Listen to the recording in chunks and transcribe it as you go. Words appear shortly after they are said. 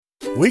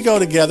We go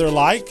together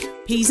like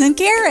peas and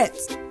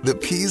carrots. The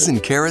Peas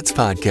and Carrots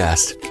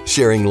Podcast,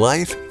 sharing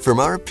life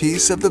from our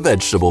piece of the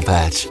vegetable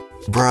patch.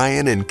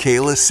 Brian and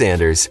Kayla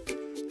Sanders.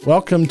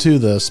 Welcome to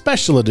the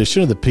special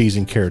edition of the Peas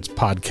and Carrots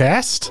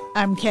Podcast.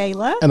 I'm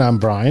Kayla. And I'm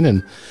Brian.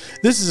 And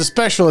this is a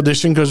special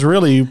edition because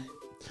really,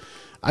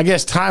 I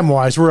guess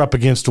time-wise, we're up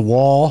against a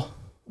wall.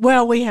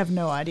 Well, we have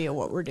no idea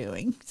what we're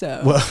doing.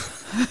 So,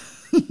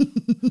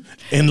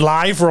 in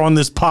life or on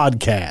this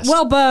podcast?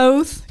 Well,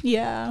 both.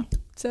 Yeah.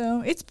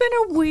 So it's been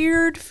a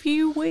weird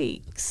few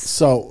weeks.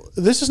 So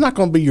this is not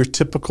going to be your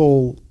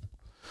typical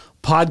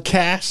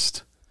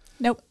podcast.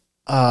 Nope.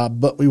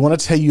 But we want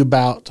to tell you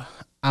about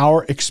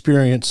our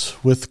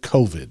experience with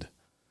COVID.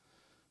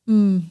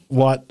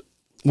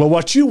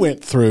 What you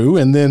went through,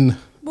 and then...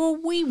 Well,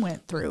 we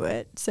went through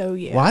it, so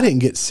yeah. Well, I didn't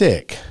get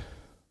sick.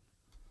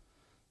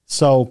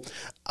 So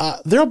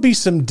there'll be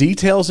some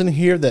details in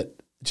here that,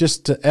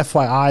 just to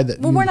FYI, that...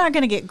 Well, we're not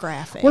going to get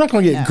graphic. We're not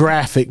going to get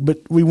graphic, but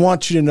we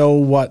want you to know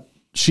what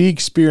she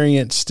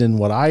experienced and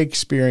what I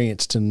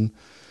experienced and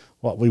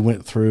what we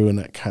went through and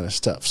that kind of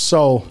stuff.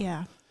 So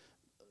yeah.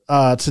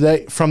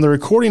 Today, from the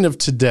recording of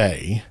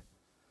today,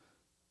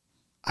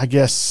 I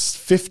guess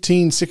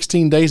 15,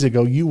 16 days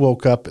ago, you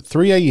woke up at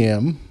 3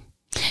 a.m.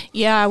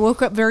 Yeah, I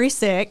woke up very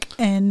sick,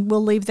 and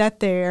we'll leave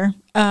that there.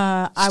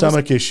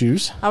 Stomach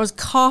issues. I was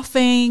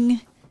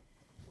coughing,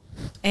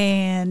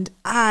 and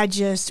I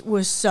just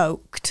was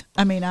soaked.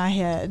 I mean, I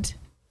had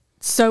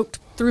soaked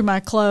through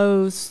my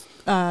clothes,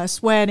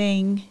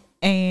 sweating,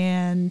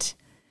 and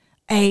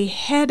a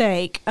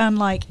headache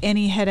unlike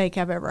any headache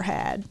I've ever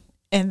had.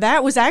 And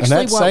that was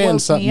actually what saying woke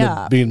something me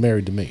up. Being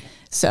married to me.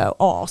 So,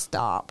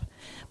 stop.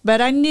 But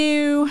I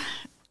knew,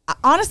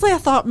 honestly, I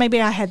thought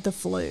maybe I had the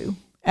flu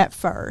at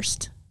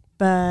first.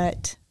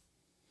 But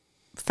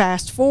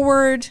fast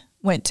forward,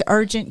 went to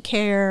urgent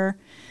care,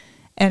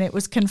 and it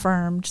was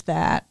confirmed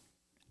that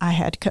I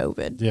had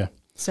COVID. Yeah.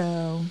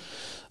 So,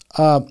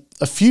 a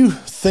few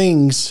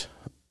things.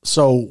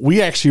 So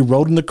we actually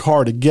rode in the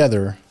car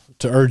together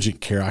to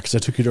urgent care because I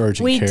took you to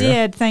urgent care. We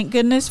did. Thank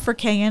goodness for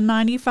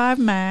KN95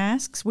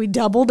 masks. We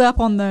doubled up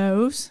on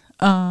those.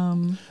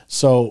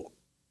 So,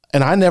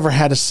 and I never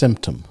had a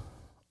symptom.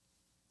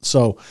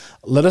 So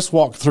let us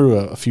walk through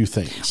a few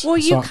things. Well,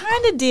 you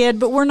kind of did,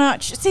 but we're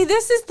not. See,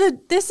 this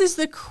is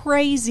the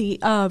crazy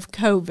of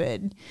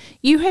COVID.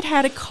 You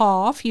had a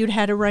cough. You'd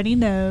had a runny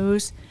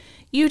nose.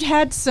 You'd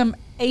had some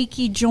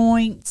achy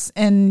joints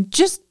and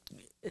just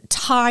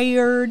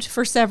tired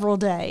for several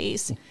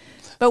days.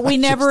 But we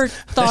never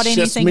thought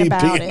anything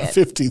about it.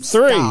 53.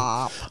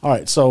 Stop. All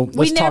right, so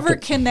we never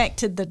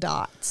connected the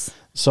dots.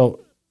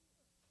 So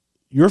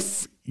your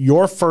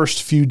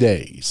first few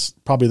days,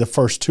 probably the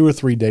first 2 or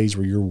 3 days,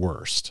 were your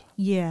worst.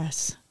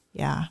 Yes.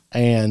 Yeah.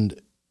 And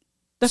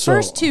the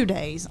first 2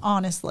 days,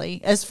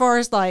 honestly, as far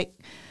as like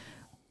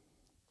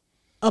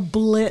a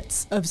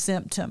blitz of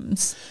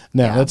symptoms.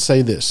 Now, let's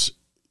say this.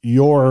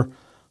 Your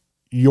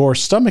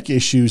stomach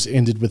issues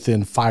ended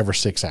within 5 or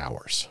 6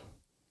 hours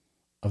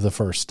of the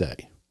first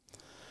day.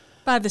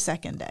 By the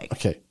second day.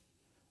 Okay.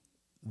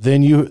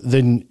 Then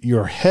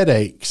your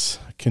headaches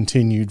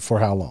continued for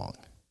how long?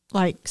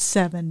 Like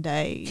 7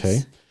 days. Okay.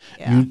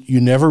 Yeah. You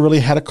never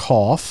really had a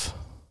cough.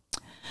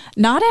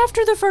 Not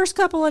after the first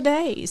couple of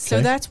days. Okay.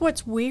 So that's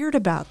what's weird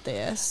about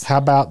this. How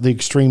about the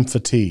extreme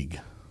fatigue?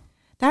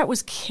 That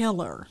was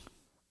killer.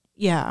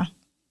 Yeah.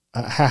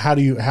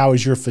 How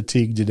is your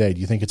fatigue today? Do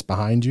you think it's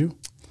behind you?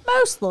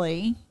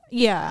 Mostly.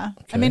 Yeah.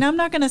 Okay. I mean, I'm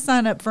not going to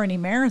sign up for any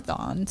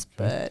marathons,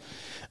 but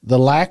the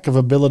lack of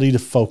ability to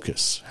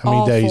focus. How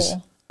many days?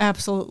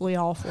 Absolutely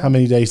awful. How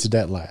many days did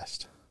that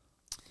last?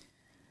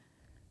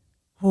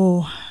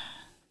 Oh,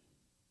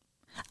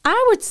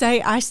 I would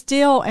say I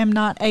still am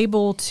not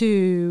able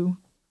to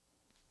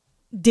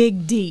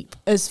dig deep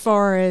as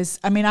far as,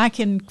 I mean, I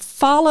can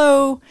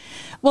follow.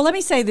 Well, let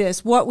me say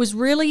this. What was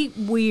really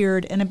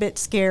weird and a bit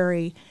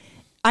scary,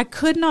 I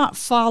could not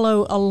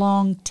follow a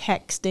long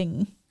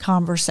texting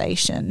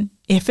conversation.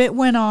 If it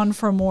went on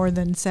for more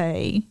than,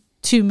 say,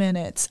 2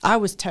 minutes, I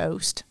was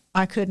toast.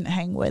 I couldn't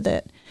hang with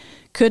it.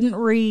 Couldn't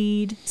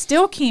read.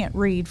 Still can't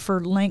read for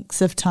lengths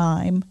of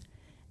time.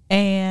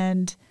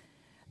 And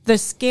the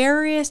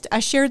scariest, I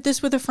shared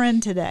this with a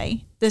friend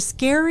today, the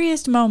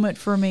scariest moment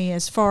for me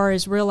as far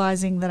as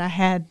realizing that I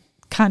had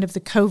kind of the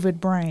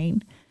COVID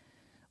brain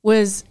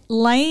was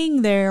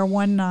laying there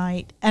one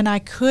night and I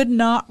could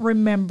not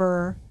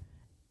remember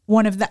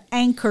one of the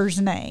anchors'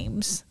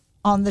 names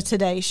on the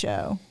Today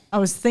Show. I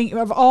was thinking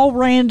of all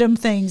random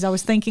things. I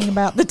was thinking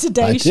about the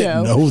Today Show. I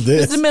didn't know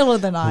this. It's the middle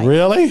of the night.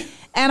 Really?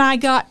 And I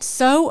got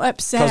so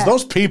upset. Because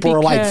those people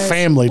are like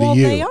family to you. Well,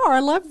 they are.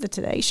 I love the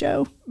Today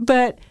Show.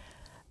 But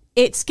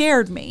it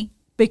scared me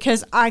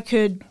because I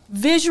could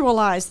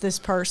visualize this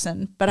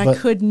person, but I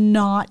could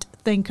not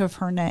think of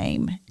her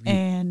name.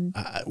 And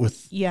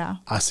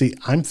I see,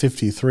 I'm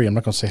 53. I'm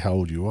not going to say how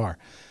old you are,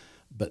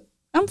 but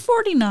I'm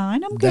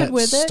 49. I'm good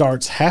with it. That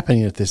starts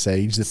happening at this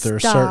age that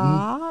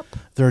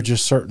there are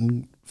just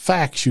certain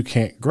facts you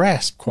can't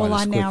grasp quite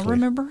as quickly. Well, I now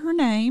remember her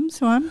name,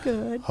 so I'm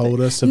good. Hold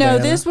us, Savannah.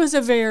 No, this was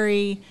a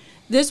very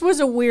This was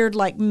a weird,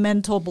 like,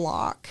 mental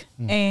block.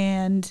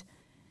 And,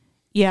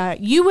 yeah,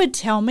 you would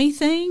tell me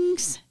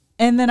things,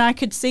 and then I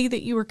could see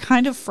that you were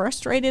kind of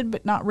frustrated,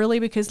 but not really,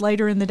 because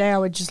later in the day I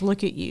would just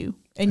look at you,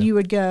 and you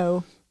would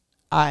go,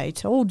 I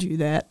told you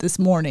that this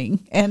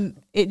morning. And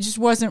it just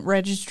wasn't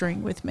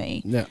registering with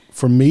me. Now,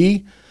 for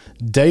me,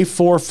 day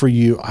 4 for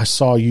you, I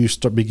saw you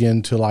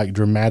begin to, like,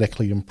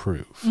 dramatically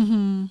improve.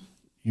 Mm-hmm.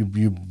 You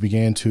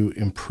began to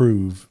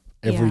improve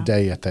every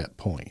day at that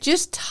point.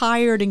 Just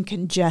tired and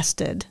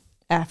congested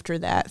after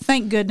that.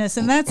 Thank goodness.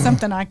 And that's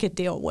something I could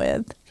deal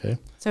with. Okay.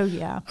 So,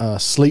 yeah.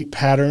 Sleep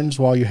patterns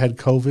while you had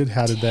COVID,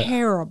 how did that?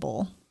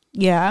 Terrible.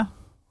 Yeah.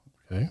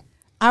 Okay.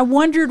 I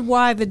wondered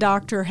why the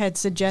doctor had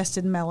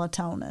suggested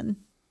melatonin,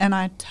 and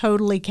I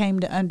totally came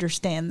to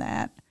understand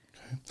that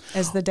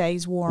as the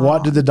days wore on.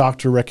 What did the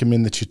doctor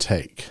recommend that you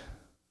take?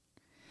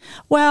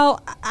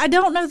 Well, I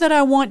don't know that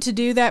I want to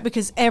do that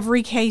because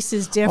every case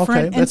is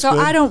different. Okay, and so good.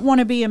 I don't want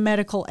to be a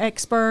medical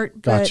expert.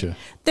 But Gotcha.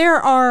 there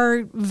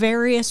are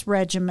various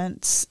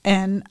regimens,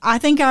 and I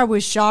think I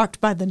was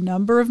shocked by the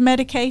number of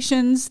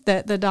medications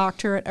that the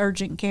doctor at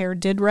Urgent Care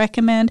did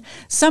recommend.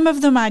 Some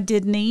of them I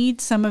did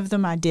need, some of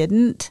them I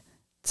didn't.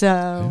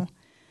 So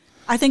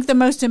I think the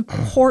most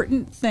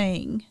important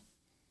thing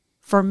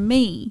for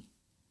me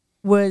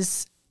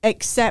was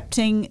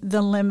accepting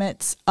the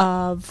limits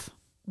of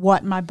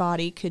what my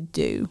body could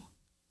do,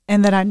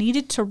 and that I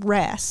needed to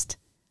rest,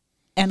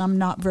 and I'm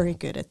not very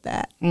good at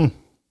that. I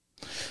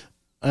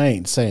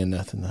ain't saying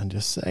nothing. I'm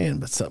just saying,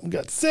 but something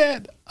got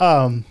said.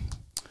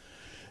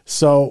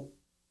 So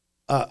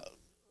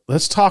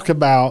let's talk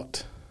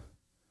about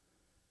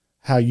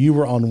how you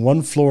were on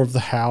one floor of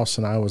the house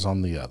and I was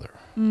on the other.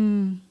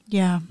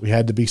 Yeah. We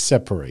had to be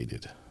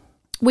separated.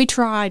 We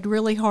tried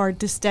really hard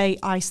to stay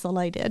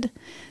isolated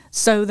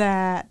so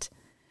that,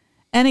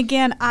 and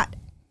again,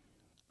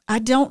 I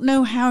don't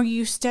know how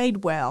you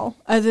stayed well,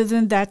 other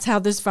than that's how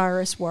this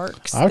virus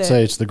works. I would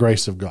say it's the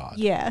grace of God.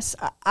 Yes,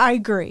 I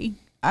agree.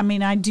 I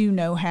mean, I do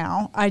know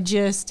how.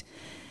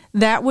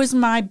 That was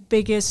my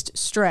biggest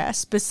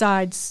stress,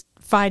 besides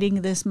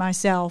fighting this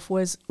myself,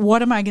 was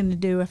what am I going to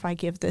do if I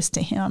give this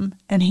to him?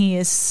 And he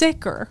is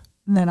sicker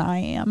than I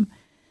am.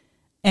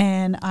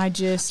 And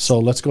So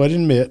let's go ahead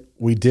and admit,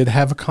 we did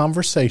have a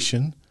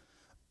conversation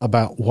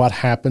about what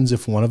happens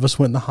if one of us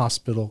went in the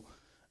hospital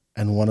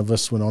and one of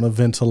us went on a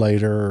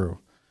ventilator,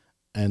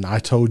 and I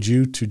told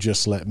you to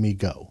just let me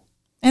go.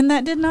 And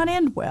that did not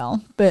end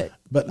well. But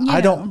I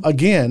don't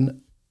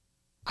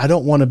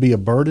want to be a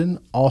burden.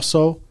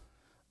 Also,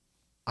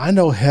 I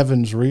know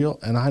heaven's real,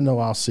 and I know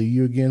I'll see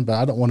you again, but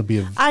I don't want to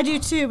be I do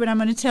too, but I'm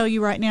going to tell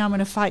you right now, I'm going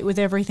to fight with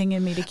everything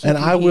in me to keep and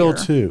you I here. will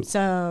too.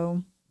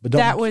 So But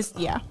that was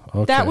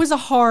a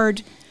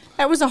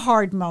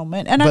hard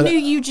moment. And I knew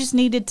you just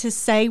needed to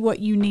say what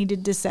you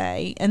needed to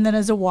say. And then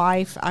as a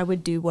wife, I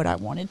would do what I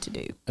wanted to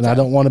do. And I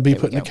don't want to be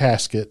put in a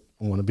casket.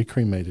 I want to be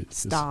cremated.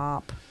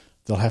 Stop.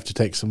 They'll have to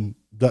take some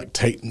duct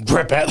tape and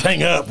wrap that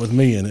thing up with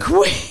me in it.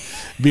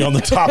 Be on the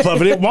top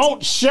of it. It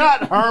won't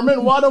shut,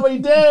 Herman. What do we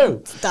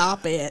do?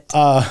 Stop it.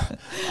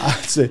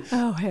 I'd say,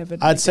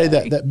 I'd say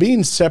that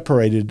being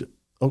separated,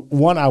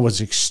 one, I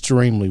was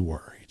extremely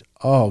worried.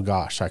 Oh,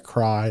 gosh. I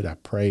cried. I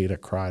prayed. I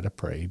cried. I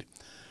prayed.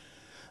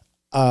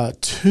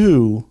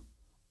 2,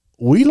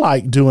 we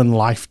like doing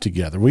life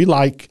together. We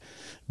like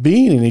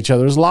being in each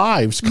other's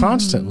lives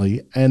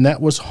constantly, and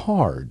that was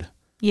hard.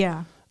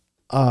 Yeah.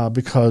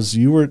 Because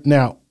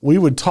we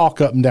would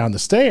talk up and down the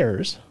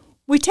stairs.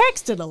 We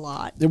texted a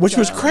lot. Which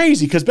was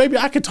crazy, because, baby,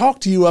 I could talk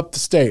to you up the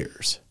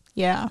stairs.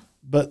 Yeah.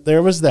 But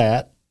there was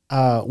that.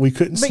 We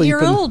couldn't sleep. But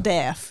you're a little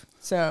deaf,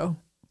 so.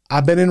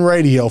 I've been in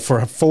radio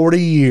for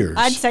 40 years.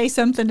 I'd say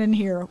something in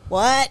here.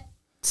 What?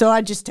 So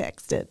I just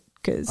texted,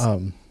 because.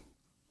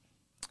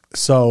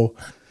 So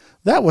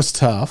that was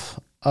tough.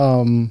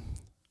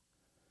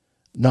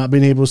 Not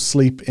being able to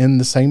sleep in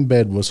the same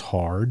bed was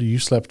hard. You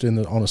slept on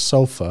a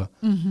sofa,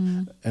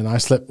 and I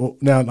slept.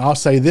 Now, I'll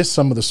say this: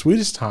 some of the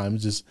sweetest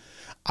times is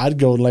I'd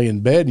go lay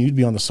in bed, and you'd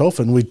be on the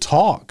sofa, and we'd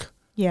talk,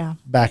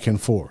 back and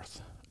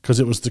forth, because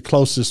it was the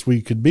closest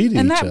we could be to each other.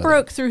 And that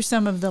broke through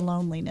some of the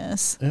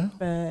loneliness. Yeah,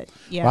 but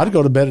well, I'd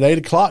go to bed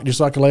at 8:00 just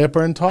so I could lay up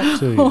there and talk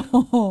to you.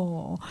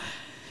 Oh,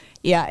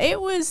 yeah,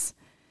 it was.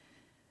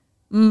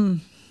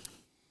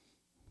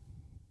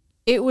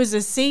 It was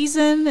a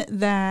season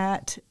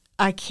that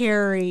I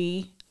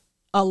carry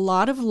a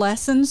lot of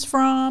lessons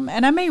from,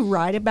 and I may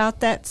write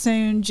about that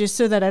soon just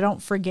so that I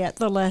don't forget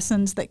the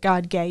lessons that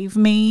God gave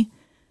me.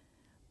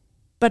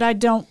 But I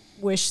don't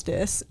wish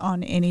this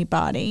on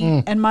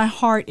anybody, and my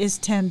heart is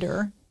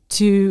tender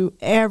to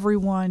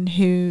everyone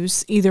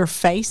who's either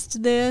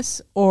faced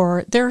this,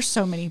 or there are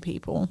so many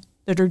people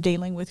that are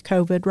dealing with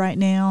COVID right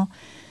now.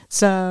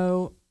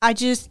 So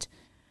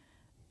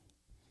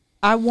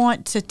I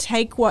want to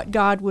take what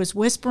God was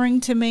whispering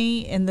to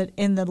me in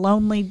the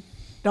lonely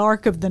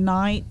dark of the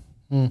night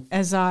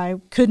as I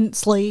couldn't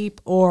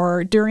sleep,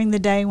 or during the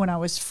day when I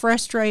was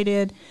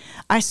frustrated.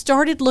 I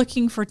started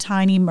looking for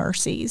tiny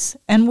mercies,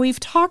 and we've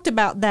talked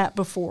about that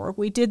before.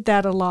 We did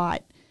that a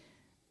lot.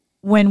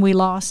 when we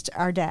lost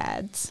our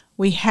dads.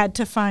 We had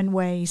to find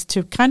ways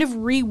to kind of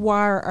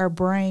rewire our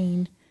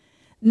brain,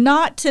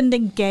 not to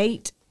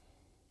negate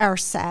our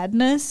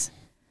sadness,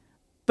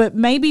 but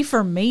maybe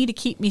for me to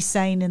keep me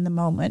sane in the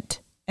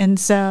moment. And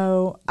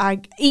so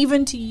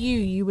even to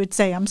you would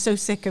say, I'm so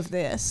sick of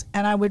this.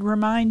 And I would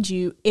remind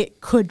you, it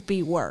could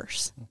be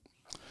worse.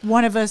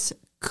 One of us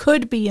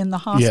could be in the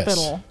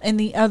hospital, and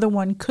the other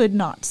one could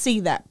not see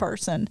that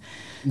person.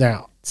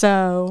 Now,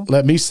 so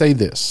let me say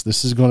this.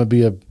 This is going to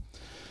be a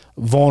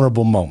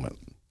vulnerable moment.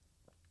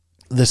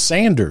 The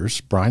Sanders,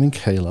 Brian and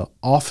Kayla,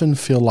 often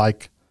feel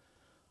like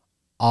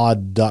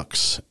odd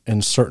ducks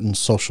in certain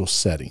social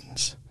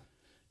settings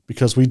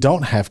because we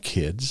don't have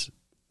kids.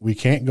 We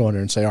can't go in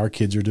there and say our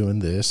kids are doing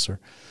this or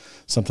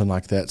something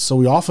like that. So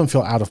we often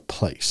feel out of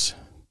place.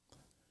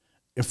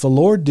 If the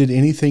Lord did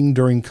anything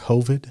during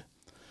COVID,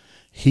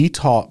 he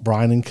taught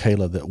Brian and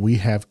Kayla that we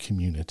have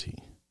community,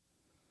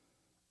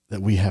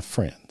 that we have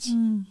friends.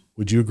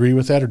 Would you agree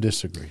with that or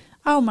disagree?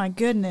 Oh, my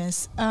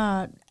goodness.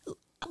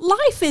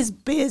 Life is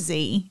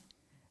busy,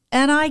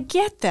 and I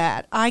get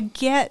that. I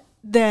get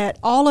that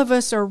all of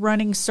us are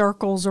running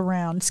circles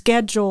around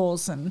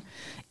schedules and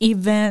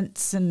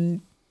events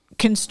and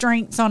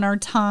constraints on our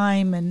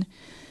time, and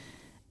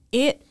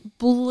it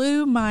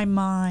blew my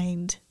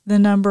mind the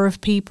number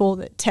of people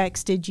that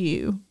texted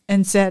you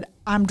and said,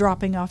 I'm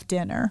dropping off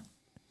dinner,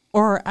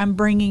 or I'm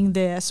bringing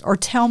this, or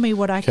tell me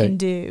what I can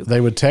do.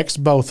 They would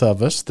text both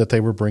of us that they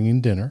were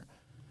bringing dinner.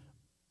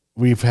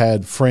 We've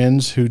had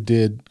friends who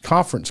did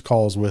conference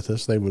calls with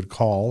us. They would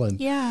call, and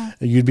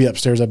you'd be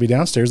upstairs, I'd be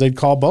downstairs. They'd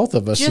call both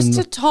of us. Just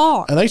to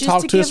talk. And they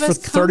talked to us for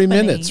 30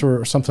 minutes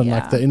or something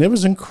like that. And it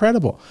was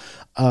incredible.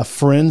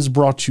 Friends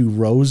brought you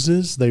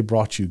roses. They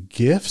brought you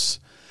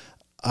gifts.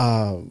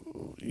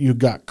 You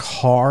got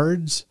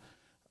cards.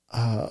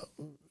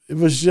 It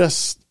was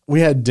just,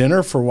 we had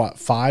dinner for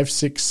 5,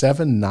 6,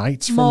 7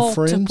 nights from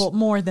friends.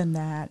 More than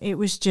that. It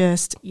was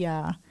just,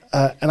 and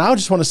I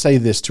just want to say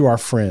this to our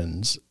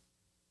friends.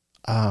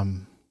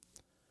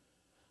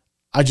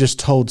 I just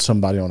told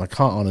somebody on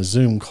a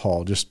Zoom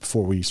call just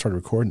before we started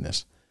recording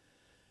this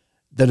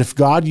that if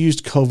God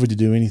used COVID to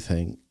do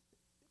anything,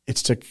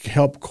 it's to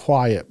help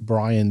quiet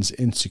Brian's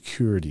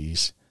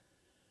insecurities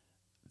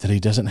that he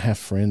doesn't have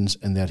friends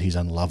and that he's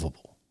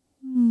unlovable.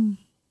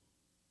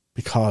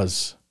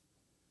 Because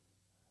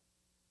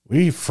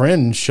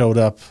friends showed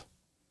up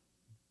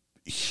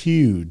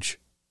huge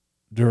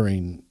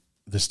during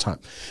this time.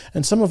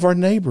 And some of our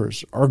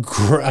neighbors are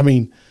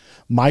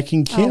Mike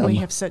and Kim. Oh, we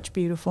have such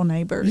beautiful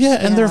neighbors. Yeah,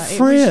 and they're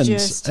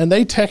friends. And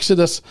they texted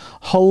us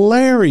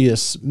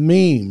hilarious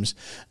memes.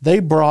 They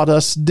brought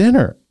us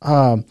dinner.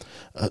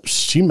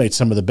 She made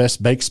some of the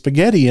best baked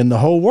spaghetti in the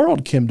whole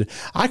world, Kim did.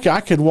 I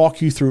could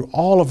walk you through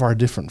all of our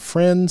different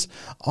friends,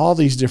 all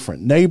these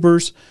different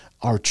neighbors,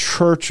 our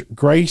church,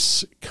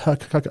 Grace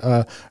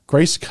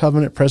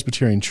Covenant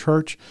Presbyterian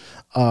Church.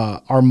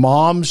 Our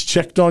moms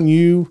checked on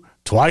you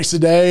twice a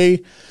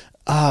day.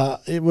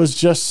 It was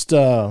just...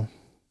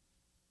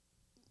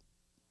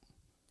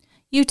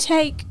 You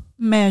take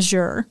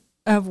measure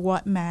of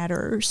what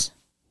matters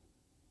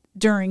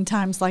during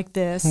times like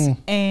this.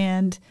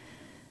 And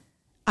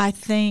I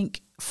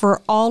think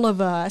for all of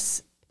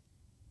us,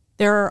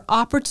 there are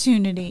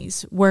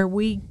opportunities where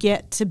we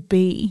get to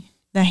be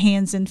the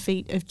hands and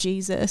feet of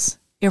Jesus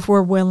if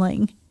we're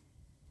willing.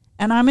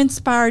 And I'm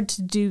inspired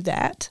to do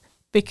that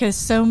because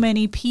so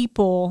many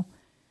people,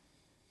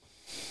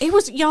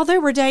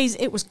 there were days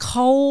it was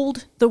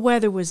cold, the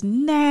weather was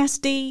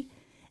nasty.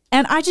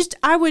 And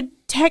I would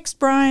text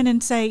Brian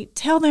and say,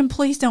 tell them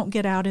please don't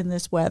get out in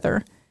this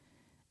weather.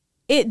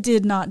 It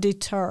did not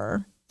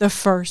deter the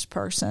first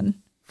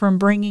person from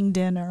bringing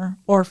dinner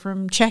or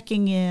from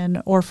checking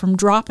in or from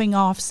dropping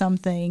off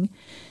something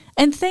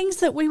and things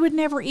that we would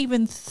never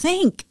even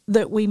think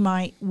that we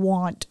might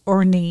want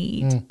or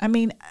need. I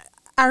mean,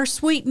 our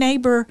sweet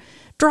neighbor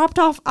dropped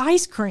off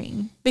ice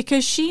cream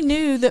because she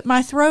knew that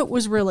my throat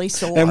was really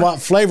sore. And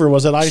what flavor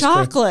was it?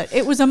 Chocolate.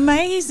 It was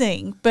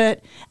amazing.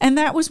 And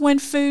that was when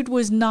food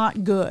was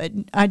not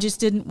good. I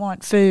just didn't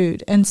want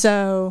food. And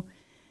so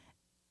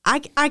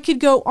I could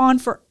go on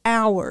for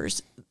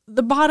hours.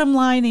 The bottom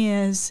line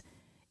is,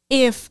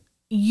 if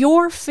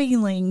you're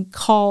feeling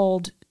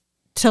called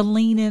to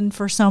lean in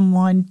for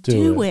someone,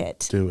 do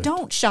it.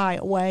 Don't shy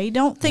away.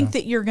 Don't think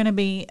that you're going to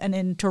be an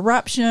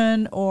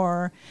interruption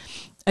or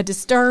a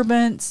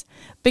disturbance,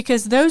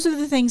 because those are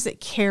the things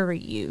that carry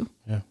you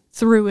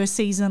through a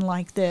season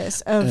like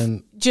this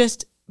of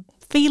just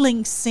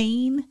feeling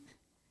seen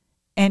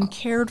and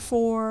cared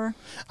for.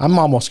 I'm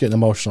almost getting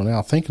emotional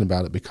now thinking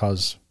about it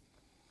because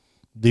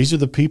these are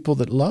the people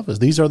that love us.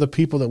 These are the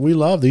people that we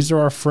love. These are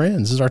our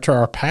friends. This is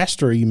our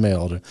pastor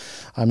emailed.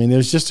 I mean, it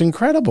was just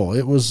incredible.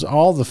 It was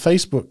all the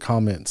Facebook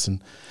comments.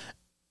 And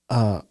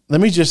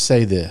let me just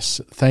say this.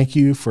 Thank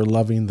you for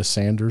loving the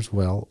Sanders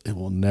well. It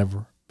will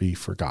never be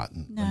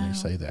forgotten. No. Let me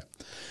say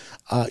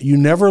that. You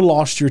never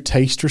lost your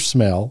taste or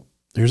smell.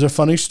 Here's a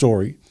funny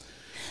story.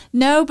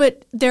 No,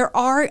 but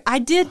I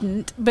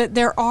didn't, but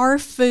there are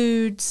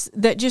foods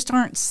that just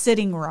aren't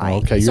sitting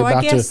right. Okay, so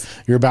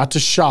you're about to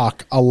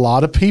shock a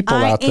lot of people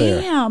out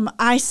there. I am.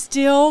 I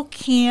still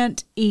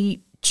can't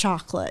eat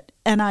chocolate,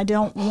 and I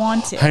don't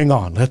want it. Hang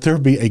on. Let there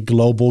be a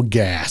global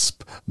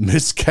gasp.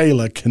 Miss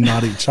Kayla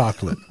cannot eat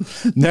chocolate.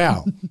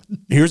 Now,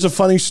 here's a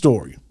funny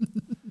story.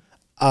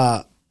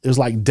 It was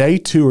like day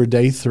 2 or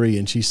day 3,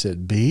 and she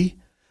said, B,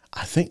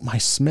 I think my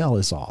smell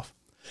is off.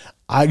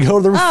 I go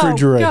to the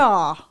refrigerator. Oh,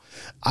 God.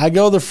 I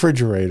go to the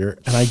refrigerator,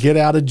 and I get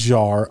out a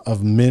jar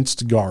of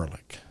minced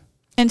garlic.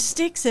 And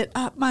sticks it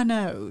up my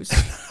nose.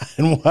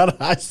 And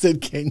what I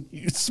said, can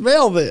you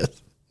smell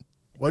this?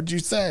 What'd you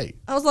say?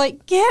 I was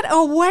like, get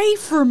away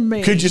from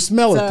me. Could you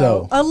smell it,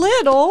 though? A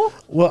little.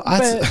 Well,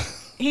 but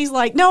he's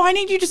like, no, I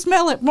need you to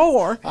smell it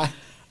more.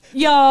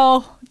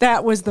 Y'all,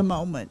 that was the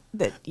moment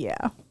that,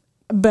 yeah.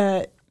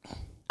 But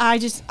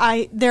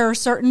there are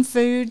certain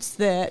foods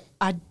that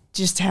I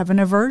just have an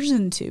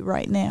aversion to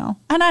right now.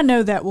 And I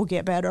know that will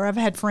get better. I've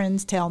had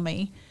friends tell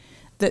me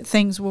that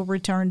things will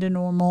return to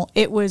normal.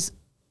 It was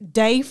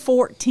day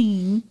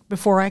 14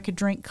 before I could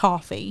drink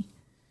coffee.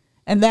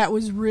 And that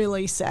was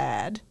really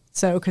sad.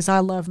 So, because I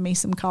love me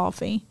some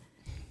coffee.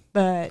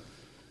 But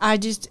I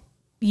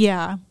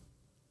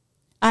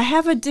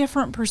have a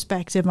different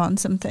perspective on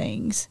some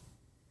things.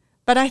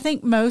 But I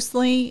think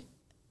mostly,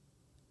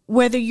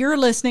 whether you're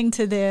listening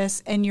to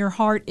this and your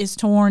heart is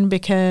torn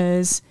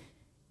because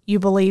you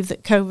believe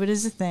that COVID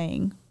is a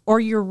thing, or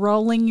you're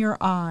rolling your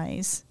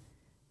eyes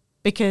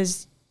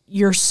because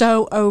you're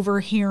so over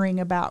hearing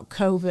about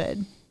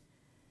COVID,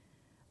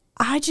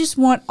 I just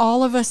want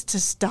all of us to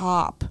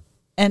stop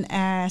and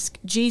ask,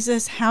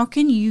 Jesus, how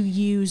can you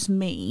use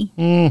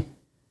me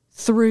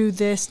through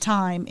this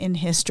time in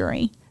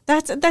history?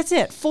 That's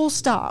it, full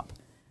stop.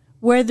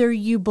 Whether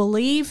you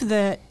believe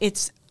that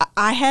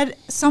I had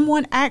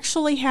someone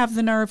actually have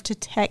the nerve to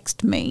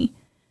text me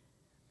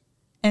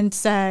and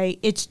say,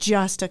 it's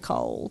just a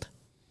cold.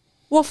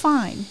 Well,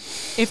 fine.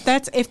 If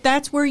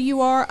that's where you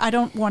are, I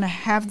don't want to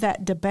have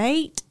that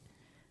debate.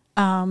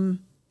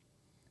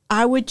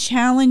 I would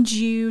challenge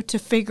you to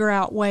figure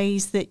out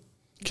ways that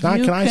I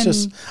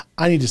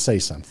need to say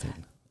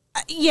something.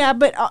 Yeah,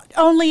 but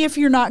only if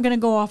you're not going to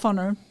go off on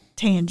a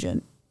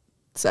tangent.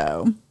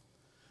 So,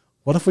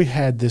 what if we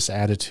had this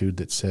attitude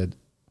that said,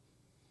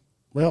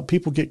 well,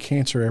 people get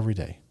cancer every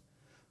day.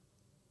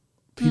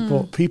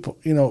 People,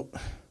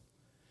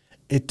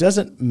 it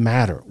doesn't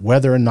matter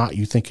whether or not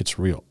you think it's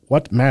real.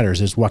 What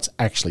matters is what's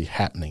actually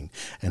happening,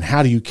 and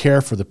how do you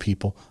care for the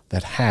people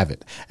that have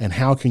it, and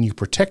how can you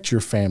protect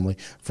your family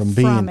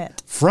from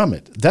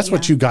it. That's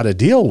what you got to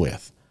deal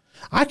with.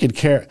 I could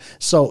care.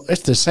 So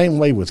it's the same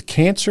way with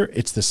cancer.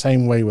 It's the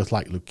same way with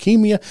like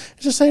leukemia.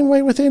 It's the same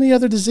way with any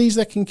other disease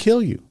that can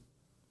kill you.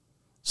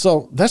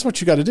 So that's what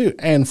you got to do.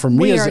 And for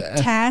me, we are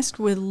tasked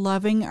with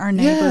loving our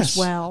neighbors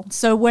well.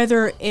 So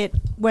whether it.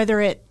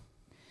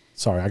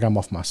 Sorry, I got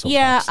off my soapbox.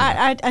 Yeah,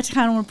 I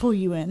kind of want to pull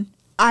you in.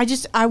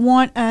 I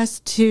want us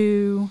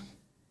to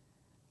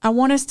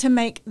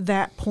make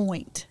that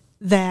point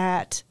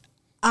that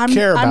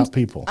care about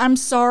people. I'm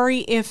sorry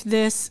if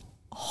this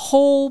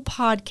whole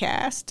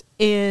podcast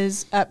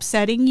is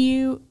upsetting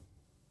you.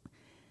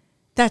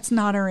 That's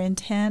not our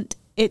intent.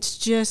 It's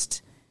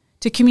just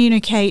to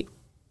communicate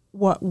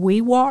what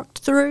we walked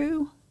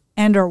through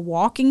and are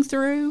walking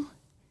through.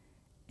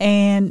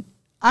 And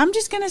I'm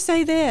just going to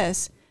say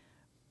this.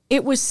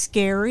 It was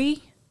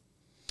scary.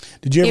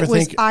 Did you ever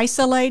think it was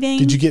isolating?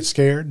 Did you get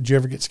scared? Did you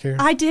ever get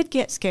scared? I did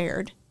get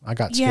scared. I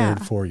got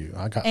scared for you.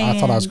 I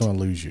thought I was going to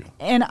lose you.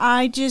 And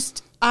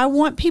I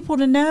want people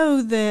to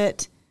know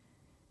that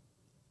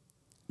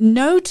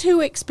no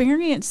two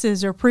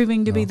experiences are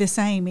proving to be the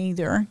same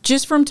either.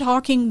 Just from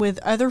talking with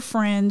other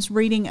friends,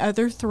 reading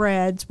other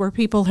threads where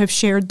people have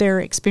shared their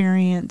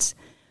experience.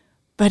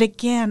 But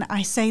again,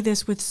 I say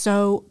this with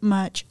so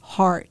much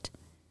heart.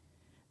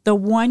 The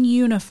one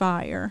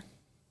unifier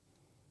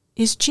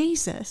is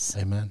Jesus.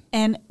 Amen.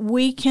 And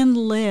we can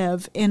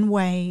live in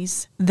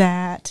ways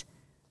that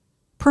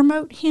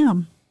promote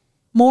him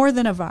more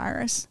than a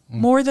virus,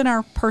 more than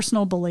our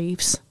personal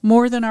beliefs,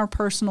 more than our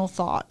personal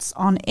thoughts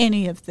on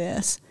any of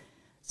this.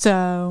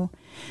 So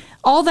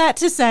all that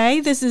to say,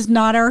 this is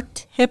not our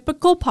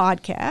typical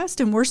podcast,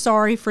 and we're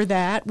sorry for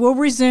that. We'll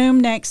resume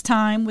next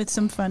time with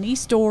some funny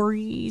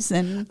stories.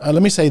 And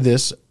let me say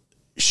this.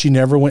 She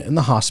never went in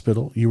the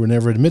hospital. You were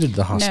never admitted to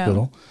the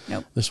hospital. No.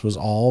 Nope. This was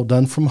all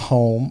done from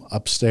home,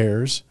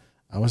 upstairs.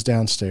 I was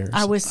downstairs.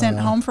 I was sent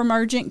home from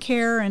urgent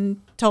care and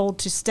told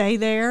to stay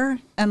there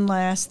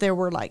unless there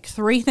were like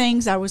 3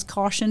 things I was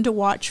cautioned to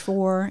watch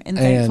for, and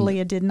thankfully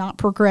it did not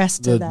progress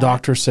to that. The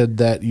doctor said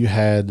that you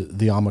had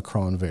the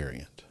Omicron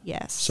variant.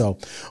 Yes. So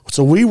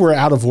we were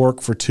out of work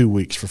for 2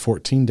 weeks, for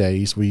 14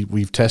 days.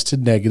 We've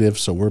tested negative,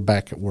 so we're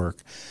back at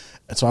work.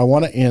 And so I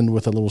want to end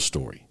with a little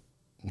story.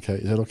 Okay,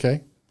 is that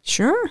okay?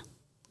 Sure.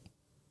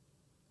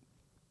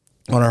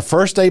 On our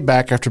first day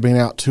back after being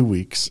out 2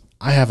 weeks,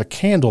 I have a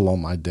candle on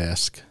my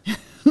desk.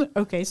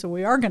 Okay, so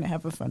we are going to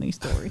have a funny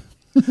story.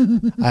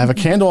 I have a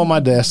candle on my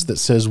desk that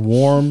says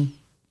warm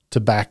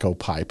tobacco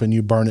pipe, and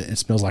you burn it. It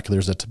smells like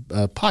there's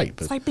a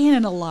pipe. It's like being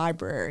in a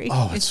library.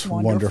 Oh, it's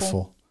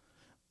wonderful.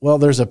 Well,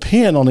 there's a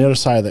pin on the other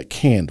side of that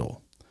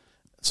candle.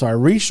 So I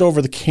reached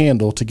over the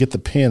candle to get the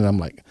pin, and I'm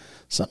like,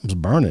 something's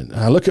burning.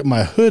 And I look at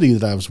my hoodie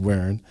that I was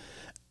wearing,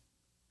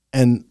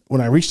 and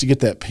when I reached to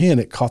get that pin,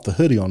 it caught the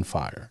hoodie on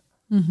fire.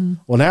 Mm-hmm.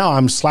 Well, now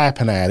I'm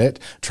slapping at it,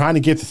 trying to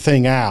get the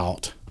thing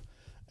out.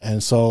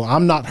 And so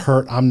I'm not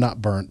hurt. I'm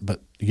not burnt.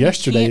 But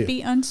yesterday. Can't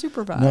be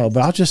unsupervised. No,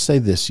 but I'll just say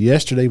this.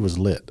 Yesterday was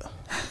lit.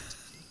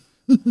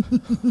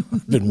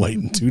 I've been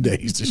waiting 2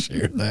 days to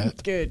share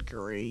that. Good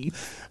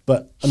grief.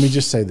 But let me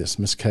just say this,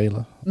 Miss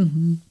Kayla.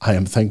 Mm-hmm. I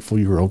am thankful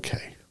you're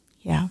okay.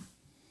 Yeah.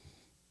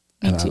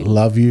 And I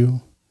love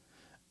you.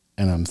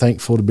 And I'm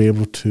thankful to be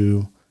able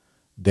to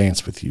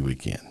dance with you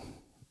again.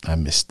 I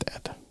missed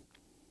that.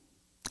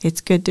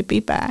 It's good to be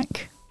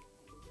back.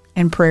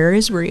 And prayer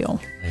is real.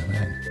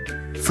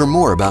 Amen. For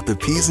more about the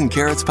Peas and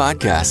Carrots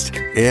podcast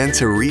and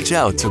to reach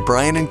out to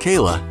Brian and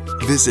Kayla,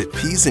 visit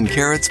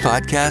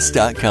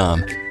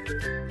peasandcarrotspodcast.com.